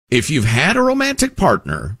If you've had a romantic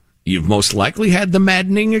partner, you've most likely had the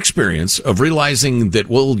maddening experience of realizing that,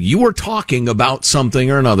 well, you were talking about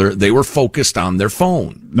something or another. They were focused on their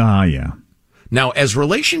phone. Yeah. Now, as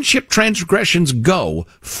relationship transgressions go,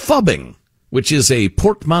 phubbing, which is a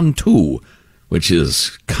portmanteau, which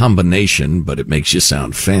is combination, but it makes you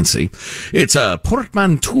sound fancy. It's a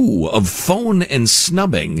portmanteau of phone and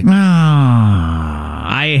snubbing.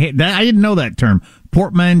 I didn't know that term.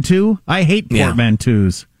 Portmanteau? I hate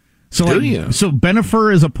portmanteaus. So Do you? So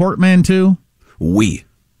Benifer is a portmanteau? Oui.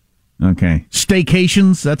 Okay.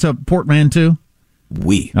 Staycations, that's a portmanteau?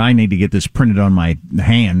 Oui. I need to get this printed on my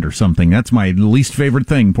hand or something. That's my least favorite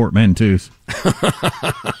thing, portmanteaus.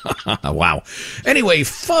 Wow. Anyway,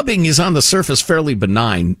 phubbing is on the surface fairly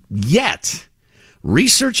benign, yet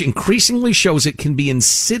research increasingly shows it can be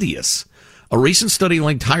insidious. A recent study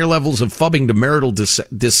linked higher levels of phubbing to marital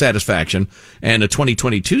dissatisfaction, and a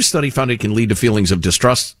 2022 study found it can lead to feelings of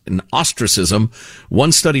distrust and ostracism.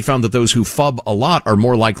 One study found that those who phub a lot are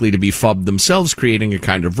more likely to be phubbed themselves, creating a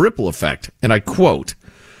kind of ripple effect. And I quote,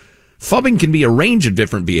 "Phubbing can be a range of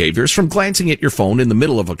different behaviors, from glancing at your phone in the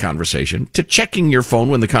middle of a conversation to checking your phone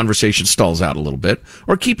when the conversation stalls out a little bit,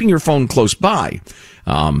 or keeping your phone close by.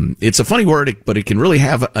 It's a funny word, but it can really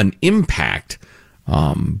have an impact.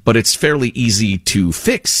 But it's fairly easy to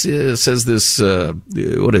fix," says this,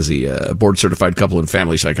 board-certified couple and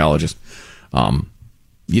family psychologist.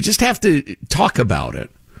 You just have to talk about it.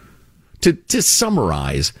 To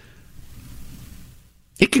summarize,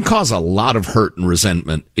 it can cause a lot of hurt and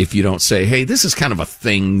resentment if you don't say, hey, this is kind of a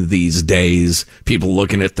thing these days, people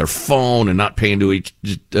looking at their phone and not paying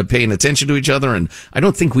attention to each other, and I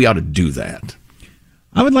don't think we ought to do that.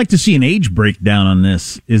 I would like to see an age breakdown on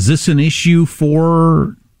this. Is this an issue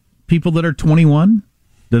for people that are 21?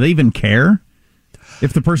 Do they even care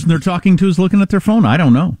if the person they're talking to is looking at their phone? I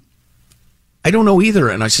don't know. I don't know either,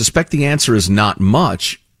 and I suspect the answer is not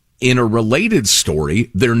much. In a related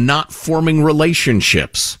story, they're not forming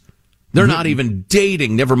relationships. They're not even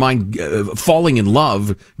dating, never mind falling in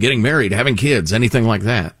love, getting married, having kids, anything like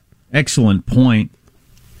that. Excellent point.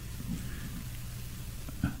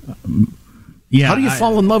 Yeah, how do you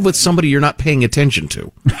fall in love with somebody you're not paying attention to?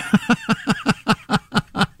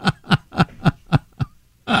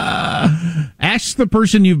 Ask the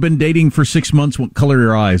person you've been dating for 6 months what color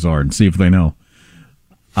your eyes are and see if they know.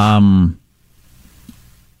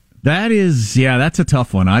 That's a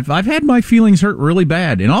tough one. I've had my feelings hurt really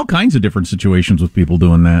bad in all kinds of different situations with people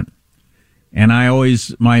doing that. And I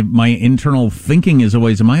always, my internal thinking is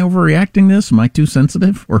always, am I overreacting this? Am I too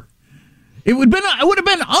sensitive? Or it would have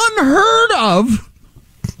been unheard of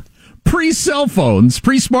pre-cell phones,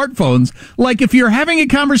 pre-smartphones. Like if you're having a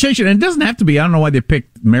conversation, and it doesn't have to be, I don't know why they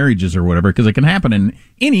picked marriages or whatever, because it can happen in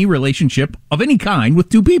any relationship of any kind with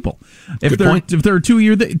two people. If there are two of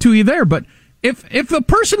you there, but if the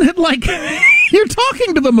person had you're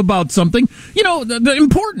talking to them about something, the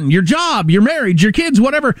important, your job, your marriage, your kids,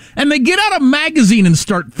 whatever, and they get out a magazine and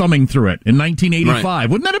start thumbing through it in 1985. Right.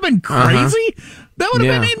 Wouldn't that have been crazy? That would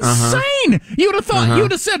have been insane. You would have thought, you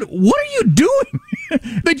would have said, what are you doing?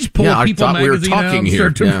 They just pull a People magazine we were talking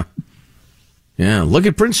out here. Yeah, look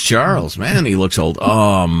at Prince Charles. Man, he looks old.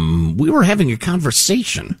 We were having a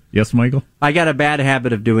conversation. Yes, Michael? I got a bad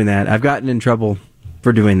habit of doing that. I've gotten in trouble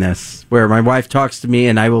for doing this, where my wife talks to me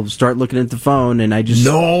and I will start looking at the phone and I just...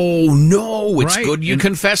 No, it's good you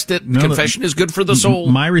confessed it. No, confession is good for the soul.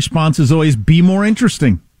 My response is always, be more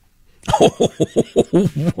interesting. Oh,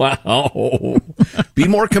 wow. Be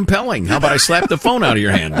more compelling. How about I slap the phone out of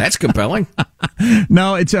your hand? That's compelling.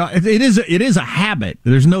 No, it is a habit.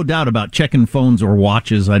 There's no doubt about checking phones or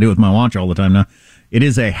watches. I do it with my watch all the time now. It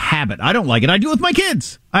is a habit. I don't like it. I do it with my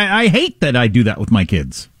kids. I hate that I do that with my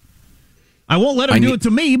kids. I won't let them do it to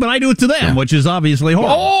me, but I do it to them, which is obviously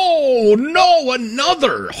horrible. Oh, no,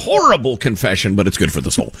 another horrible confession, but it's good for the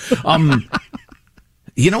soul.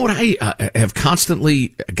 You know what I have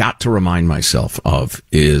constantly got to remind myself of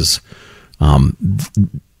is not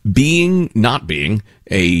being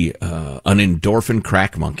an endorphin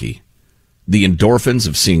crack monkey. The endorphins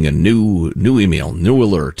of seeing a new email, new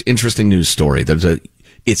alert, interesting news story.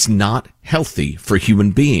 It's not healthy for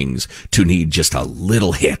human beings to need just a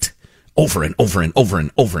little hit over and over and over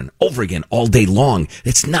and over and over again all day long.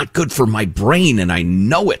 It's not good for my brain, and I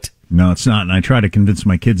know it. No, it's not, and I try to convince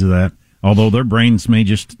my kids of that. Although their brains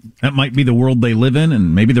that might be the world they live in,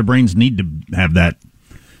 and maybe their brains need to have that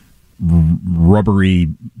rubbery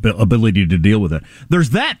ability to deal with it.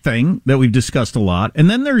 There's that thing that we've discussed a lot, and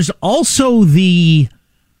then there's also the,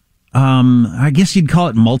 I guess you'd call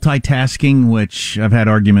it multitasking, which I've had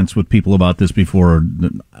arguments with people about this before.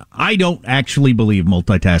 I don't actually believe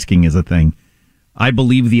multitasking is a thing. I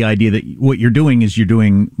believe the idea that what you're doing is you're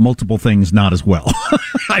doing multiple things not as well.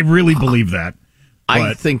 I really believe that.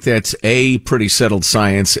 I think that's A, pretty settled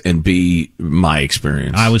science, and B, my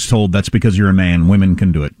experience. I was told that's because you're a man. Women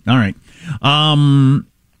can do it. All right.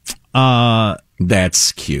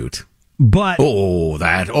 That's cute. But don't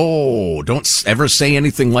ever say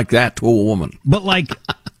anything like that to a woman. But like,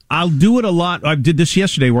 I'll do it a lot. I did this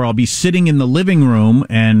yesterday where I'll be sitting in the living room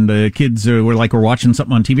and the kids were watching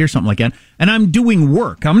something on TV or something like that. And I'm doing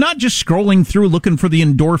work. I'm not just scrolling through looking for the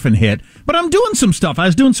endorphin hit, but I'm doing some stuff. I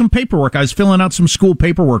was doing some paperwork. I was filling out some school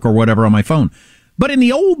paperwork or whatever on my phone. But in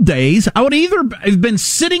the old days, I would either have been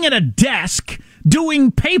sitting at a desk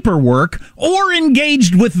doing paperwork or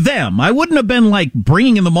engaged with them. I wouldn't have been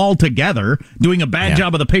bringing them all together, doing a bad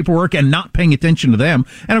job of the paperwork and not paying attention to them.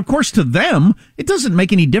 And of course, to them, it doesn't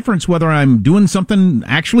make any difference whether I'm doing something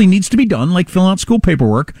actually needs to be done, like filling out school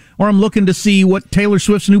paperwork, or I'm looking to see what Taylor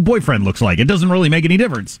Swift's new boyfriend looks like. It doesn't really make any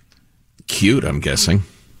difference. Cute, I'm guessing.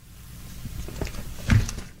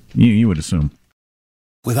 You would assume.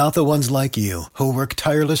 Without the ones like you, who work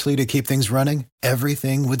tirelessly to keep things running,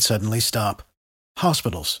 everything would suddenly stop.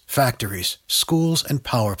 Hospitals, factories, schools, and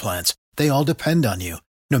power plants, they all depend on you.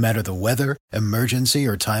 No matter the weather, emergency,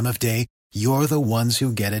 or time of day, you're the ones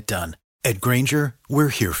who get it done. At Grainger, we're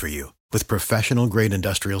here for you with professional-grade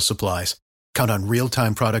industrial supplies. Count on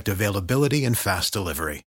real-time product availability and fast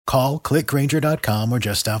delivery. Call, clickgrainger.com, or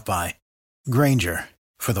just stop by. Grainger,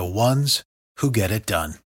 for the ones who get it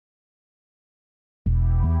done.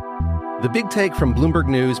 The Big Take from Bloomberg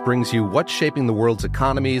News brings you what's shaping the world's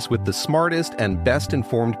economies with the smartest and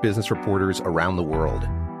best-informed business reporters around the world.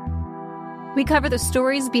 We cover the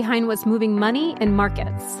stories behind what's moving money and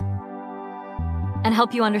markets, and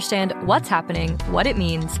help you understand what's happening, what it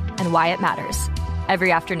means, and why it matters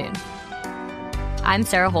every afternoon. I'm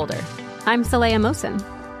Sarah Holder. I'm Saleha Mohsin.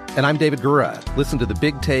 And I'm David Gura. Listen to The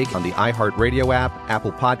Big Take on the iHeartRadio app,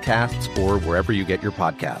 Apple Podcasts, or wherever you get your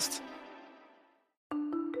podcasts.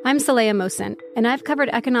 I'm Saleha Mohsin, and I've covered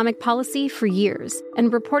economic policy for years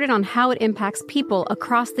and reported on how it impacts people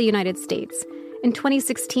across the United States. In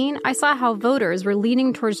 2016, I saw how voters were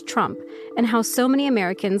leaning towards Trump and how so many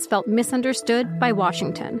Americans felt misunderstood by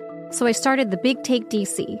Washington. So I started The Big Take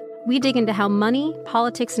DC. We dig into how money,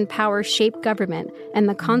 politics, and power shape government and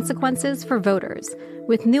the consequences for voters.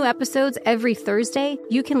 With new episodes every Thursday,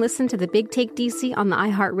 you can listen to The Big Take DC on the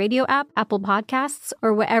iHeartRadio app, Apple Podcasts,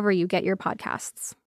 or wherever you get your podcasts.